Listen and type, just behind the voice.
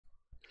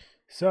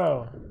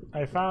So,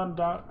 I found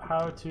out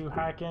how to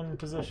hack in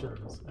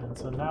positions, and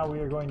so now we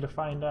are going to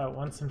find out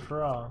once and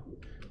for all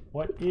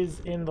what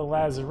is in the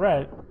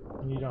Lazarette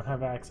when you don't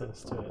have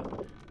access to it.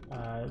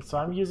 So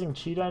I'm using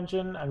Cheat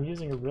Engine. I'm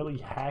using a really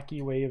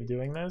hacky way of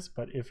doing this,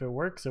 but if it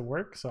works, it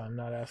works, so I'm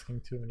not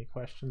asking too many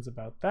questions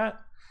about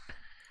that.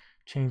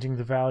 Changing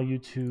the value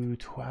to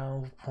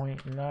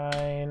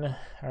 12.9.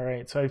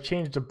 Alright, so I've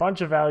changed a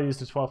bunch of values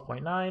to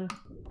 12.9,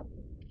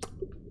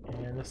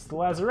 and this is the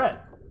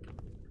Lazarette.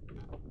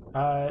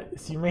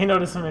 So you may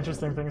notice some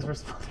interesting things.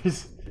 First of all,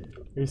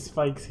 there's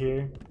spikes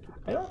here.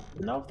 I don't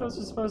know if those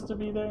are supposed to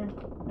be there.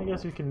 I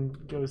guess we can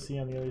go see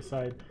on the other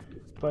side.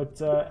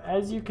 But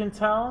as you can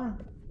tell,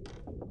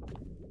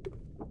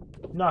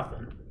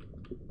 nothing.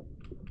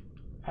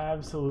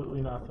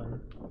 Absolutely nothing.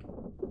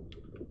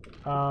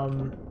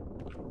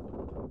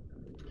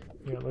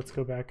 Yeah, let's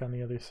go back on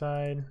the other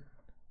side.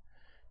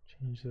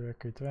 Change the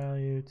record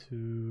value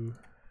to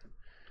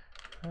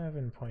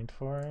 7.4,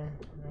 right?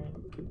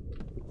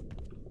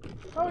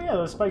 Oh yeah,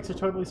 those spikes are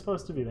totally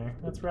supposed to be there.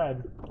 That's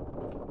rad.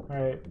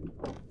 Alright.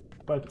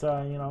 But,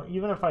 you know,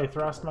 even if I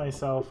thrust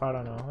myself, I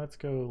don't know, let's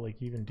go, like,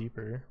 even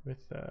deeper with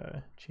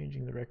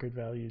changing the record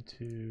value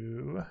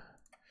to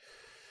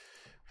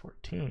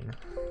 14.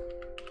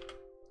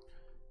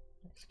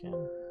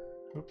 Scan.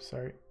 Oops,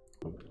 sorry.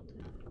 Oops.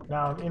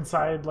 Now,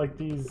 inside, like,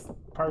 these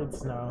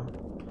parts, no.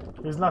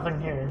 There's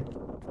nothing here.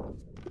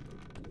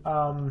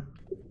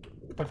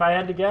 If I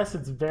had to guess,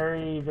 it's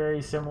very,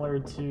 very similar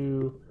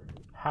to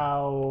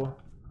how...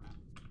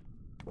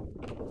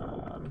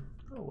 oh,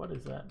 what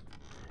is that?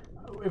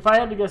 If I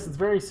had to guess, it's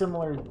very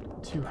similar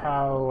to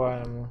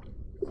how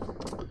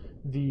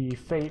the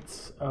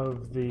fates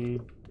of the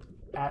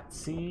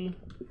at-sea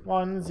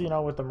ones, you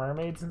know, with the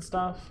mermaids and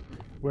stuff,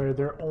 where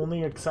they're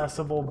only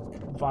accessible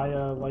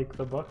via, like,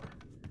 the book.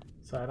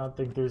 So I don't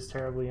think there's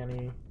terribly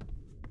any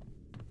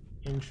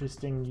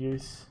interesting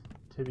use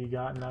to be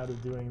gotten out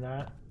of doing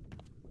that.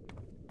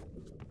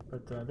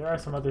 But there are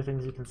some other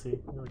things you can see.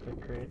 Like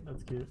that crate,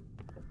 that's cute.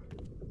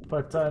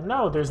 But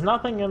no, there's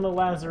nothing in the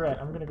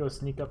Lazarette. I'm gonna go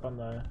sneak up on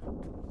the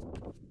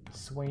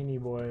Swainy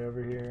boy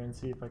over here and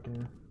see if I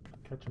can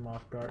catch him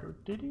off guard.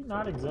 Did he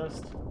not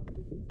exist?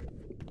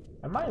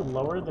 Am I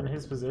lower than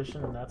his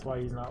position and that's why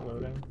he's not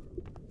loading?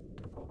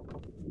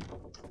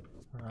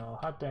 Oh,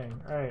 hot dang.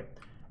 Alright.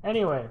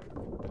 Anyway,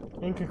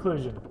 in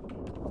conclusion,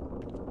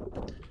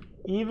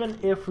 even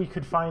if we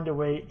could find a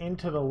way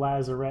into the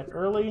Lazarette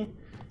early,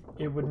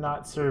 it would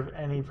not serve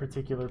any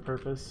particular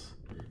purpose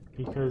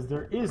because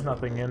there is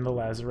nothing in the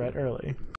Lazarette early.